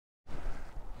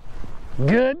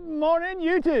Good morning,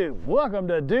 YouTube. Welcome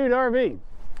to Dude RV.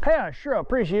 Hey, I sure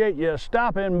appreciate you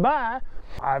stopping by.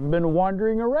 I've been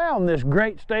wandering around this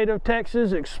great state of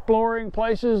Texas, exploring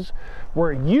places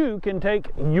where you can take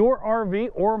your RV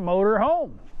or motor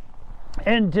home.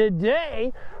 And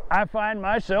today, I find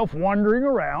myself wandering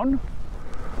around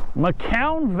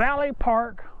McCown Valley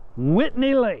Park,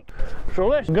 Whitney Lake. So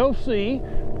let's go see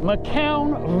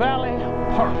McCown Valley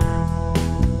Park.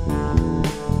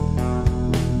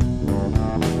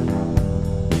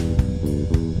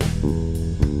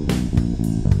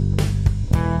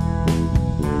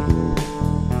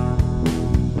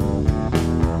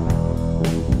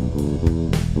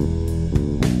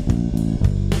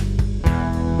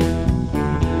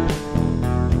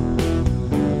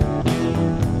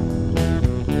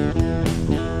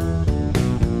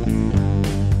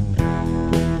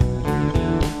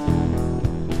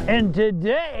 And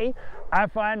today, I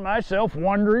find myself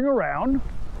wandering around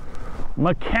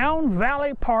McCown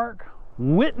Valley Park,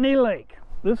 Whitney Lake.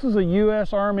 This is a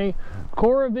U.S. Army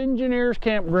Corps of Engineers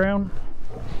campground,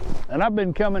 and I've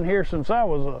been coming here since I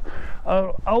was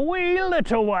a wee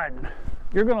little one.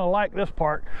 You're gonna like this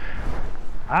part.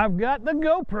 I've got the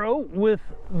GoPro with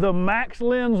the Max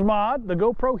Lens mod, the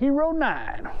GoPro Hero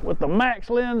 9 with the Max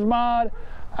Lens mod.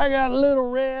 I got Little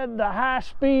Red, the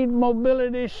high-speed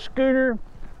mobility scooter.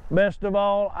 Best of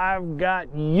all, I've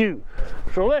got you.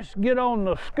 So let's get on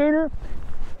the scooter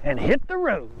and hit the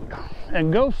road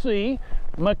and go see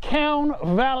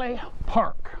McCown Valley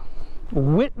Park,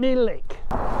 Whitney Lake.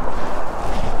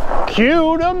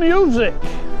 Cue the music.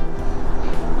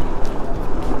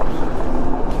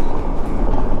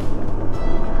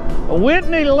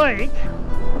 Whitney Lake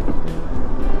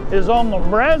is on the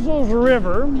Brazos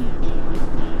River.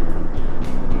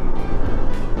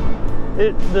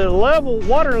 The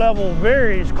water level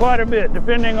varies quite a bit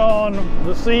depending on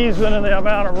the season and the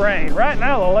amount of rain. Right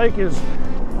now the lake is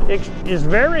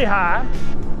very high.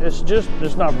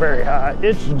 It's not very high.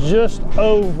 It's just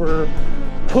over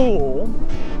pool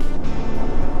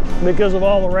because of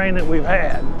all the rain that we've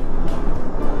had.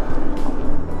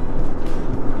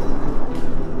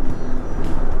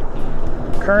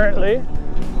 Currently,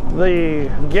 the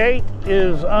gate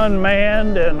is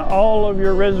unmanned and all of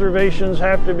your reservations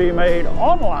have to be made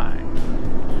online.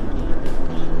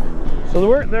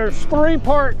 So there's 3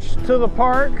 parts to the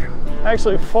park,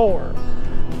 actually 4.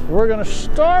 We're going to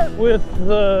start with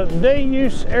the day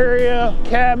use area,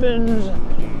 cabins,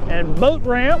 and boat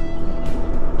ramp.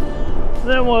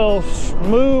 Then we'll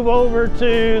move over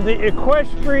to the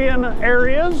equestrian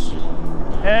areas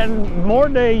and more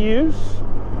day use.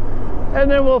 And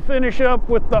then we'll finish up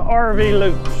with the RV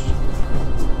loops.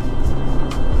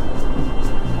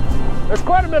 There's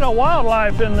quite a bit of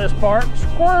wildlife in this park.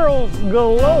 Squirrels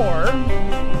galore.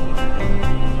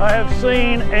 I have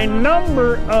seen a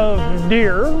number of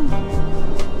deer.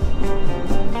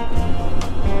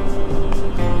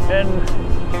 And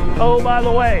oh, by the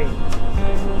way,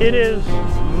 it is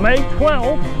May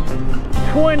 12th,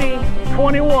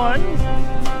 2021,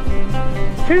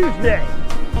 Tuesday.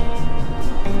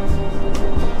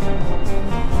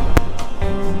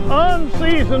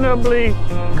 Unseasonably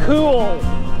cool.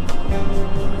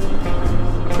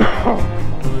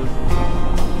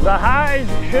 The highs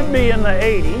should be in the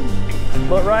 80s,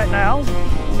 but right now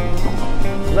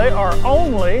they are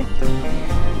only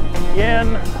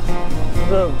in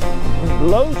the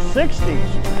low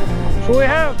 60s. So we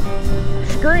have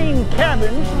screen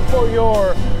cabins for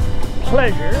your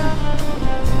pleasure.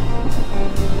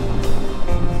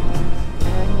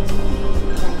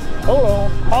 Hold on,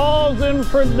 pause in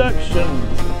production.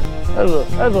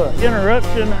 That's an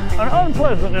interruption, an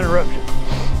unpleasant interruption.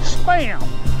 Spam.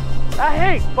 I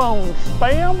hate phone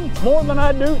spam more than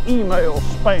I do email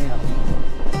spam.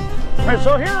 All right,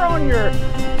 so here on your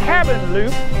cabin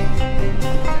loop,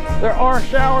 there are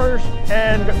showers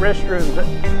and restrooms.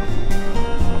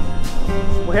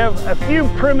 We have a few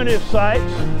primitive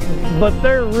sites, but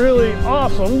they're really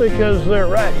awesome because they're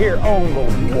right here on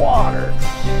the water.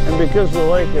 And because the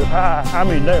lake is high, I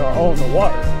mean, they are on the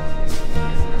water.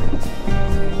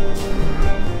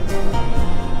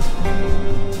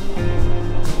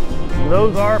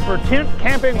 Those are for tent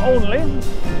camping only.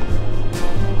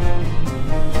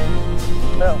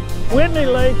 Now, Whitney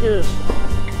Lake is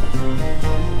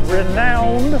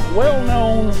renowned, well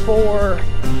known for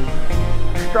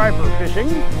striper fishing.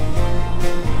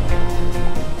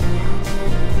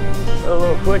 A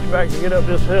little switchback to get up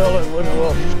this hill, and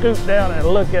we'll scoot down and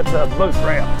look at the boat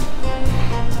ramp.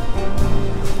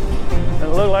 And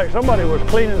it looked like somebody was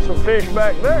cleaning some fish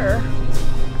back there.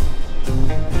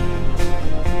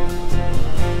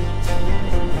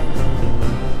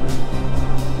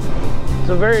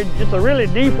 It's a really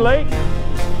deep lake,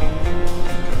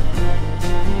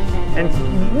 and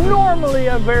normally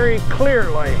a very clear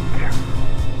lake.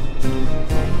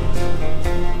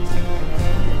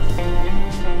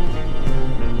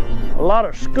 A lot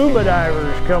of scuba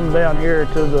divers come down here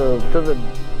to the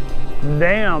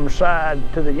dam side,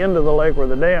 to the end of the lake where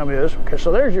the dam is. Okay,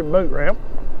 so there's your boat ramp.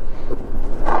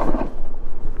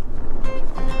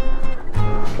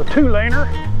 It's a two-laner.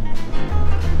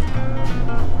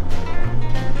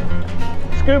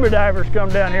 Scuba divers come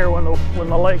down here when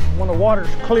the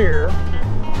water's clear.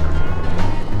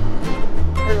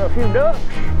 There's a few ducks.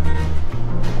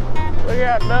 Look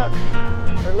out, ducks.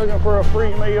 They're looking for a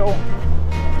free meal.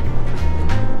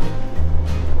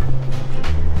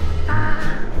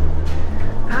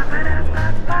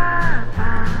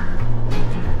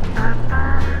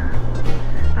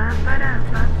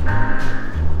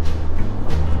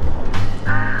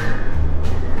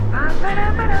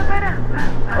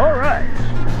 All right.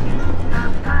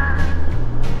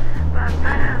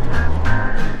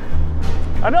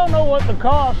 I don't know what the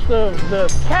cost of the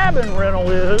cabin rental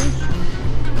is,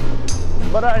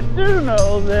 but I do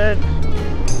know that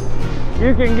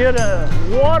you can get a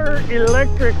water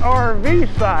electric RV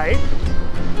site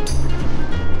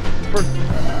for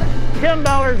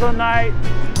 $10 a night,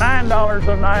 $9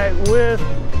 a night with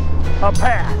a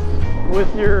pass,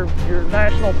 with your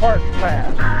National Parks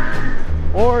pass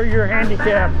or your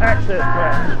handicap access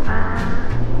pass.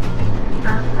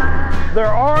 There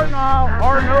are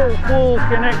no full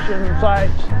connection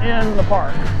sites in the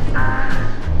park.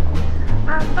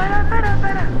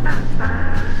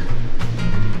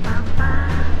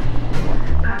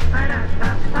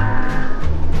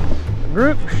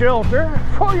 Group shelter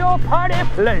for your party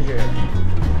pleasure.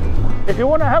 If you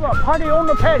want to have a party on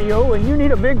the patio and you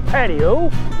need a big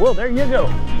patio, well, there you go.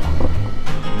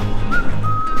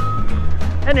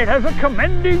 And it has a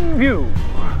commanding view.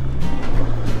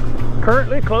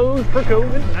 Currently closed for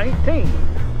COVID-19.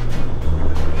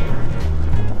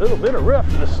 A little bit of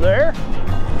roughness there.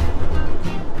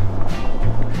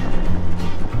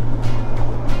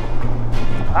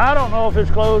 I don't know if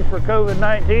it's closed for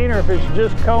COVID-19 or if it's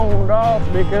just coned off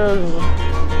because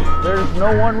there's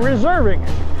no one reserving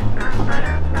it.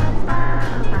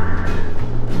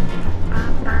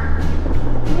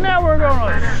 Now we're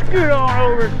going to scoot on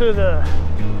over to the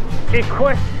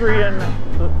equestrian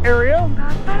area.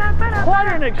 Quite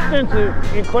an extensive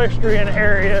equestrian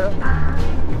area.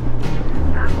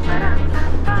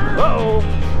 Uh-oh.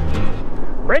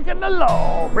 Breaking the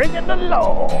law, breaking the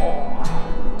law.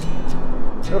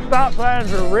 The stop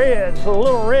signs are red, so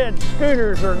little red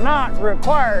scooters are not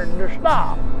required to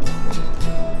stop.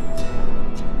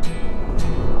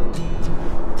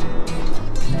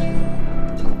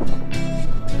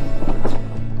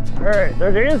 All right,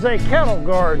 there is a cattle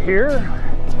guard here.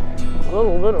 A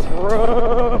little bit of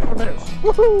roughness.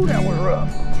 Woohoo, that was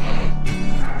rough.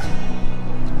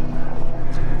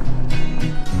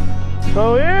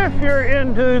 So if you're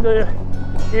into the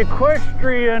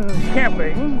equestrian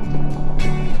camping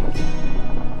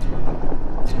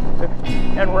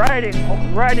and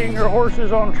riding your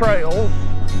horses on trails,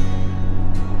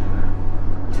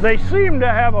 they seem to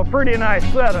have a pretty nice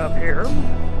setup here.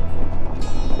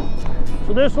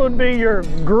 So this would be your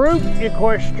group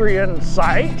equestrian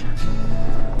site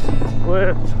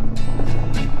with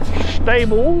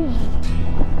stables,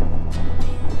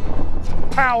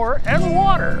 power, and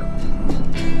water.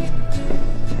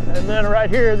 And then right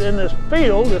here in this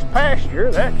field, this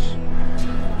pasture, that's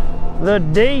the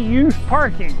day use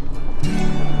parking.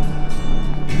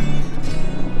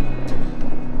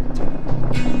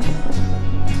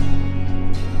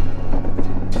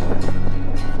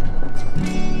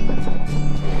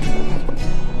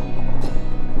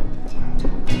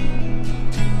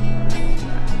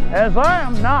 As I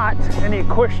am not an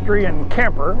equestrian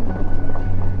camper,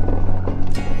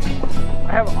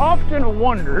 I have often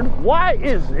wondered, why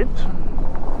is it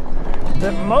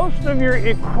that most of your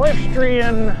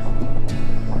equestrian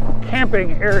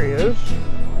camping areas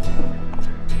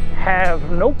have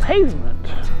no pavement,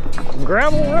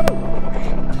 gravel roads?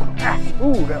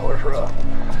 Ooh, that was rough.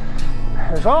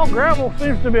 It's all gravel,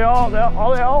 seems to be they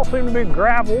all seem to be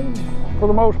gravel for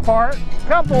the most part. A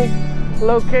couple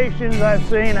locations I've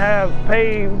seen have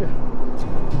paved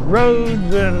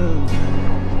roads and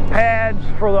pads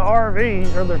for the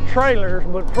RVs or the trailers,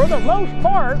 but for the most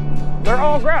part, they're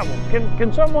all gravel.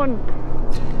 Can someone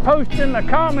post in the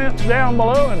comments down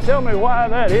below and tell me why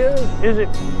that is?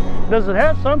 Does it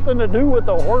have something to do with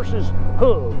the horse's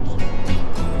hooves?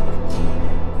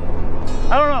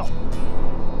 I don't know.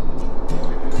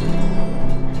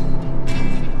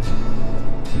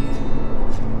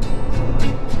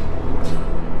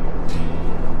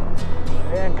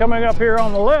 coming up here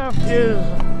on the left is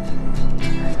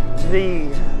the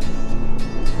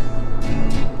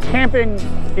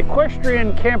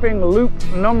equestrian camping loop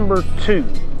number 2.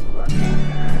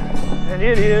 And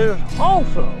it is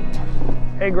also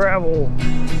a gravel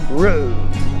road.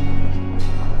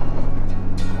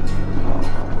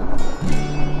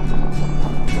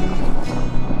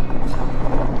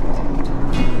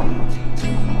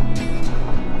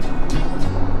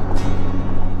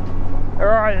 There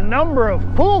are a number of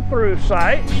pull-through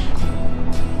sites,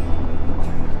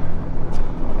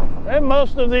 and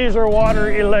most of these are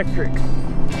water electric.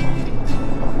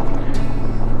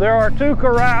 There are 2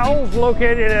 corrals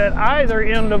located at either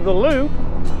end of the loop.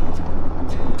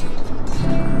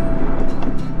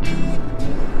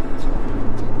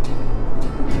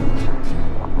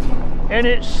 And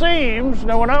it seems,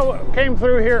 now when I came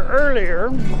through here earlier,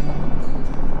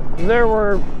 there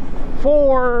were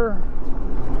four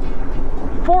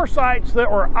sites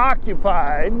that were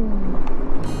occupied,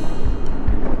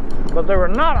 but they were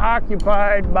not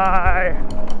occupied by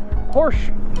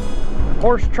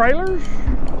horse trailers.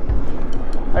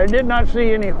 I did not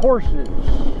see any horses.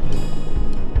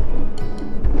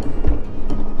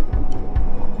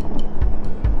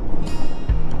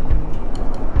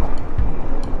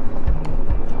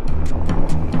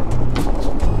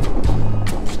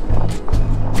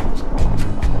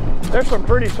 There's some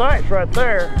pretty sights right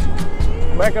there.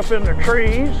 Back up in the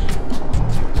trees.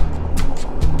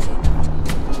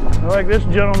 Like this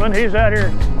gentleman, he's out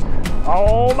here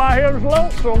all by his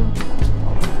lonesome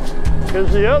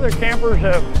because the other campers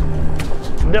have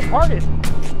departed.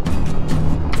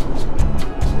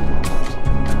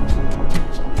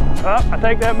 Oh, I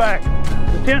take that back.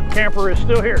 The tent camper is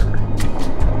still here.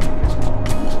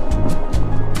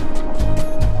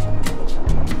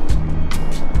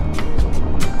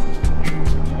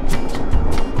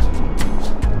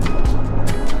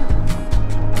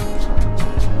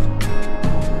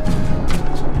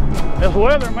 This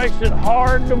weather makes it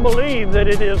hard to believe that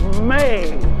it is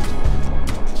May.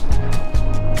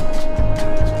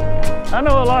 I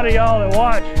know a lot of y'all that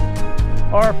watch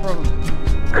are from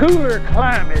cooler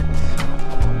climates,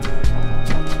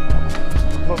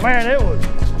 but man, it was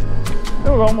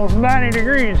almost 90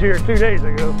 degrees here 3 days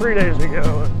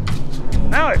ago.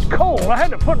 Now it's cold. I had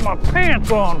to put my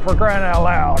pants on, for crying out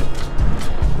loud.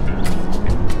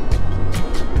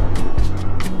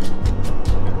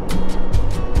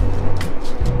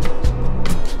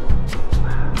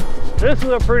 This is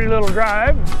a pretty little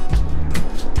drive.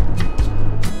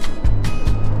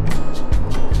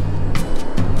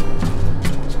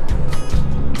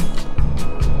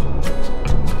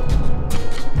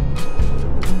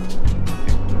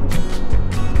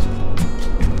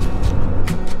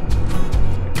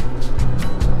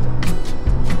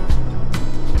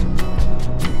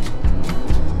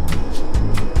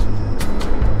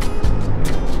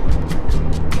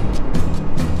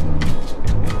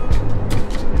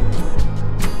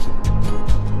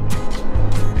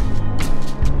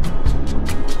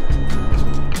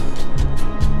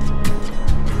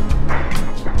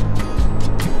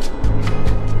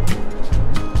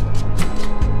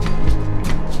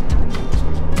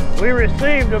 We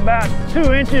received about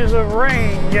 2 inches of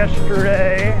rain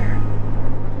yesterday.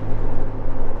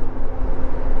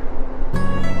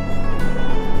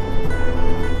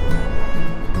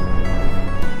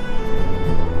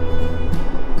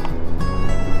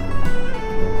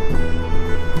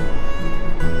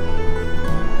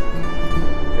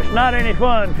 It's not any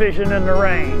fun fishing in the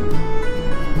rain.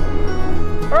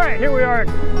 All right, here we are,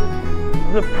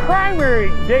 the primary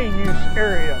day use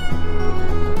area.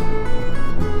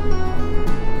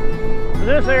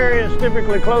 This area is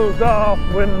typically closed off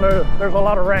when there's a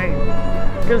lot of rain,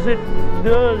 because it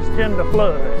does tend to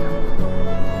flood.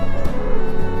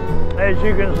 As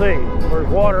you can see, there's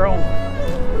water on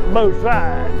both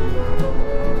sides.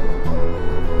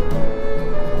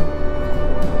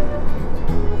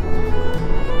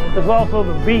 There's also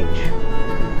the beach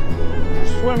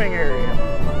swimming area.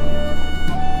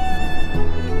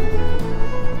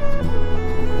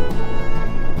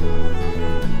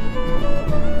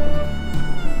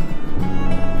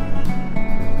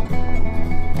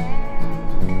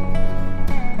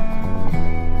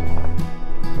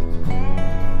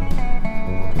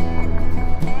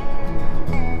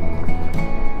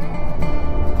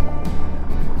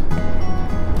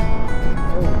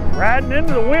 Riding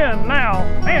into the wind now.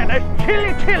 Man, that's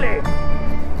chilly, chilly.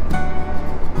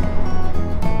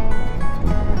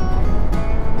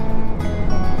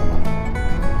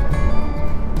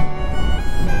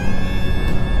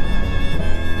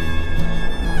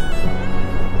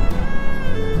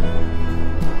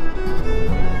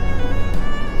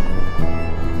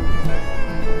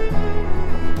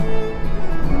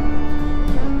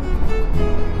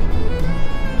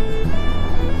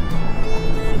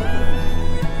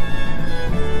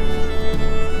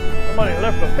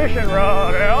 fishing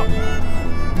rod out.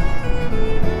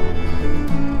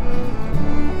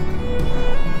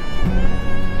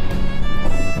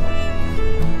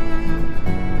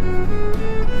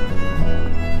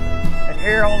 And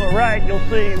here on the right, you'll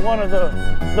see one of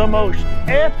the most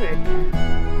epic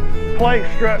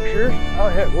play structures. Oh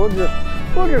heck, we'll just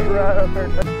ride up there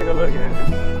and take a look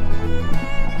at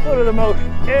it. One of the most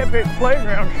epic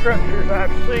playground structures I've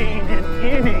seen in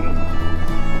any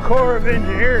Corps of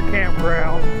Engineer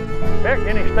campground. Heck,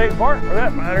 any state park for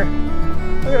that matter.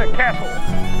 Look at that castle.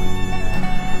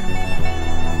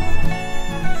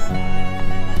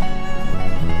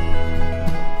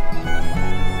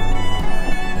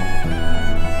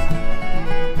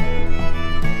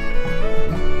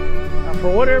 Now,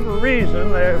 for whatever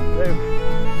reason, they've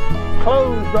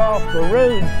closed off the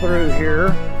road through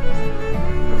here.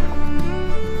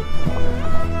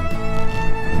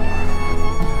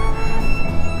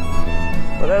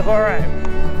 But that's all right.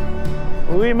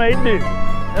 We may do.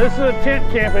 This is a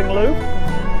tent camping loop.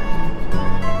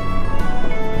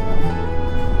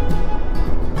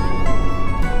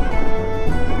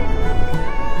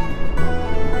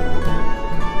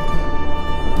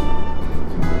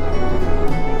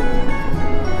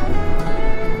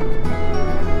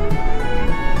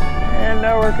 And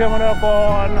now we're coming up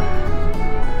on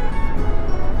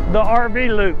the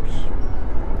RV loops.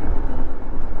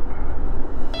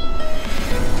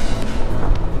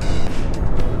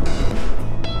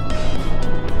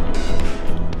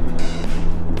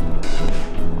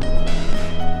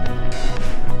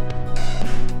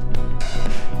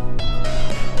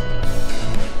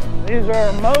 These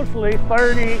are mostly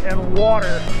 30 and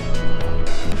water.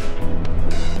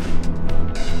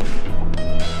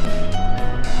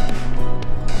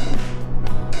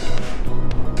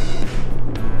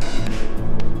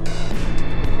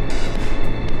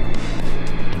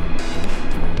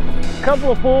 A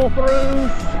couple of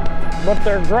pull-throughs, but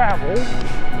they're gravel.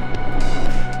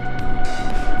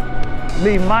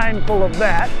 Be mindful of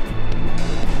that.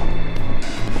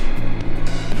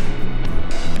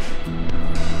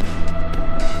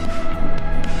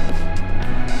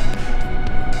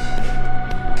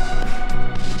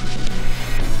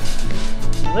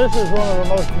 This is one of the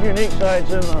most unique sites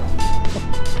in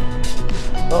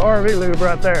the RV loop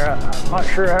right there. I'm not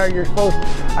sure how you're supposed to,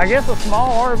 I guess a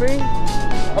small RV?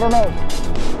 I don't know.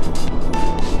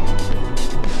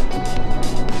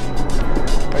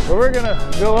 Okay, so we're gonna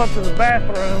go up to the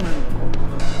bathroom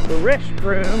and the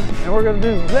restroom, and we're gonna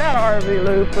do that RV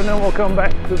loop, and then we'll come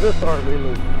back to this RV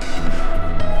loop.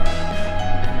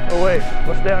 Oh wait,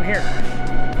 what's down here?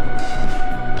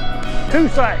 Two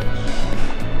sites.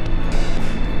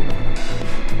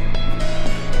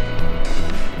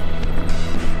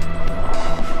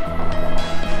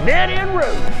 Dead end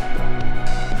road.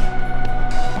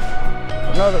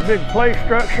 Another big play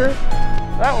structure.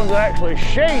 That one's actually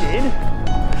shaded.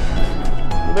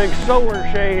 A big solar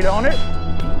shade on it.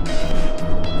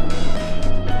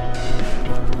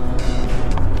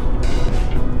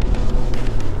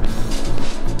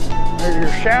 There's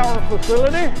your shower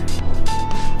facility.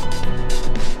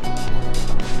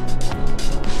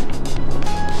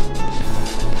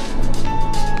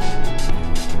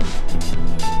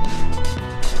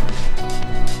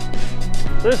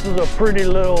 This is a pretty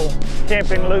little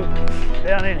camping loop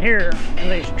down in here in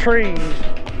these trees.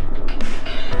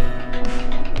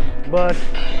 But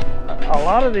a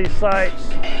lot of these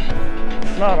sites,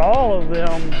 not all of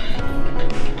them,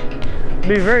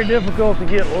 be very difficult to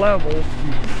get level,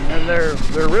 and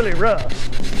they're really rough.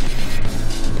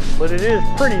 But it is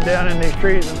pretty down in these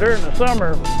trees, and during the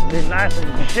summer, it'll be nice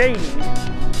and shady.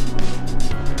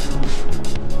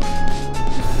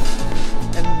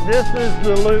 This is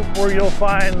the loop where you'll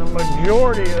find the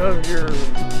majority of your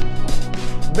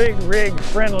big rig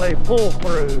friendly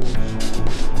pull-throughs.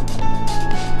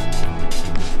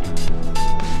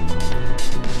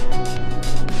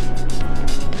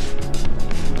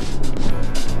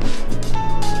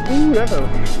 Ooh, that's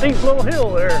a steep little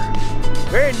hill there.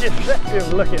 Very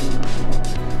deceptive looking.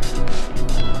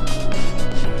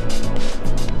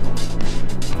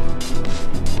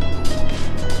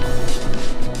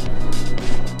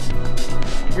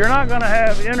 You're not going to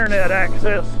have internet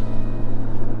access,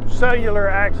 cellular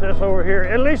access over here,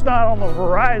 at least not on the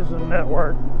Verizon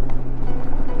network.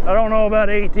 I don't know about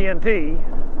AT&T,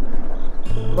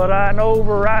 but I know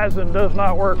Verizon does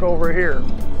not work over here.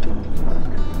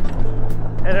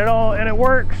 And it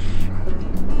works.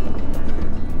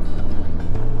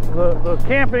 The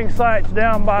camping sites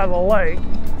down by the lake,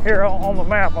 here on the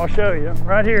map I'll show you,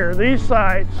 right here, these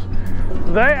sites,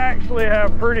 they actually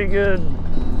have pretty good,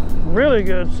 really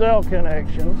good cell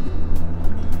connection.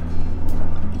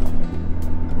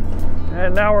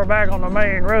 and now we're back on the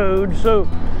main road. So,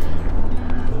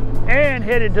 and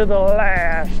headed to the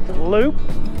last loop.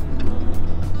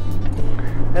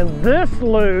 And this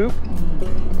loop,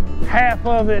 half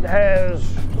of it has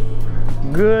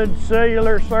good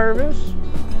cellular service,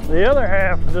 the other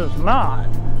half does not.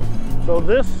 So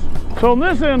on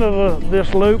this end of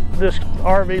this loop, this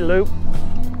RV loop,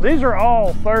 these are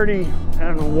all 30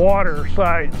 and water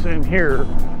sites in here.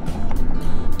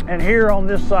 And here on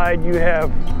this side you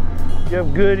have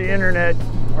good internet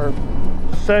or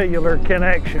cellular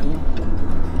connection.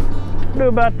 Do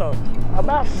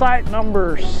about site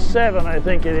number 7, I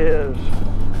think it is.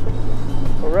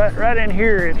 So right in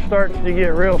here it starts to get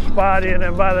real spotty, and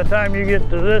then by the time you get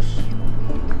to this,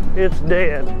 it's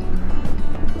dead.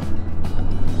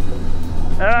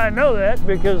 And I know that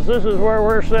because this is where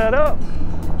we're set up.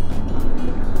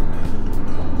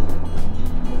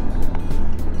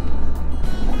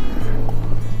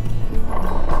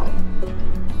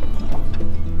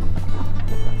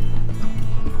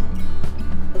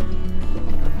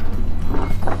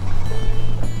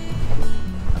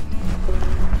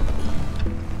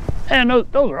 And those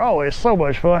are always so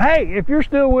much fun. Hey, if you're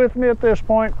still with me at this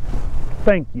point,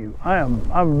 thank you.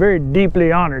 I'm very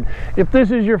deeply honored. If this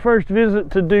is your first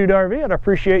visit to Dude RV, I'd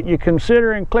appreciate you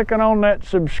considering clicking on that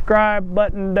subscribe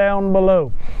button down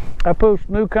below. I post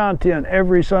new content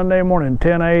every Sunday morning,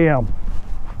 10 a.m.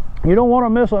 You don't want to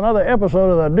miss another episode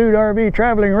of the Dude RV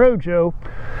Traveling Roadshow.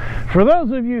 For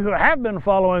those of you who have been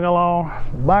following along,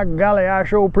 by golly, I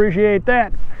sure appreciate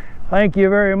that. Thank you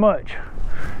very much.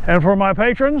 And for my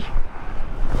patrons,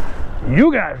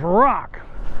 you guys rock.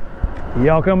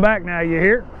 Y'all come back now, you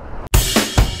hear?